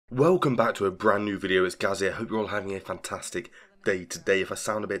Welcome back to a brand new video. It's Gaz here. Hope you're all having a fantastic day today. If I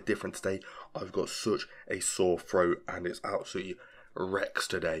sound a bit different today, I've got such a sore throat and it's absolutely wrecks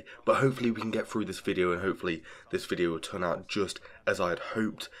today. But hopefully we can get through this video and hopefully this video will turn out just as I had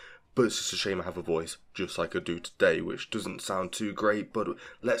hoped. But it's just a shame I have a voice just like I do today, which doesn't sound too great, but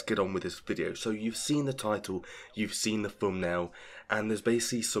let's get on with this video. So you've seen the title, you've seen the thumbnail, and there's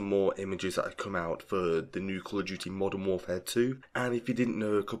basically some more images that have come out for the new Call of Duty Modern Warfare 2. And if you didn't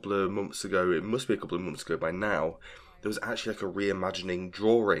know, a couple of months ago, it must be a couple of months ago by now, there was actually like a reimagining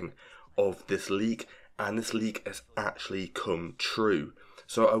drawing of this leak, and this leak has actually come true.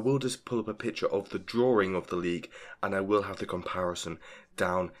 So I will just pull up a picture of the drawing of the leak, and I will have the comparison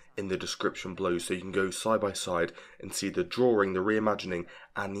down in the description below, so you can go side by side and see the drawing, the reimagining,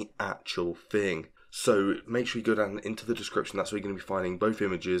 and the actual thing. So make sure you go down into the description, that's where you're going to be finding both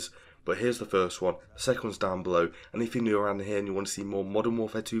images. But here's the first one, the second one's down below, and if you're new around here and you want to see more Modern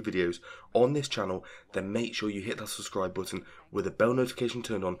Warfare 2 videos on this channel, then make sure you hit that subscribe button with the bell notification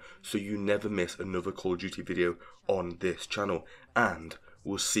turned on so you never miss another Call of Duty video on this channel. And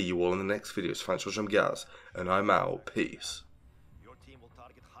we'll see you all in the next video. So thanks for watching, Gaz, and I'm out. Peace. Your team will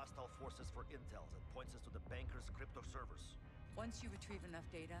target hostile forces for intel that points us to the banker's crypto servers. Once you retrieve enough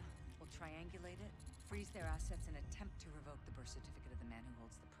data, we'll triangulate it, freeze their assets, and attempt to revoke the birth certificate of the man who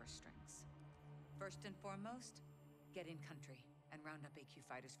holds the purse strings. First and foremost, get in country and round up AQ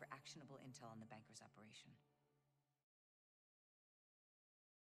fighters for actionable intel on the banker's operation.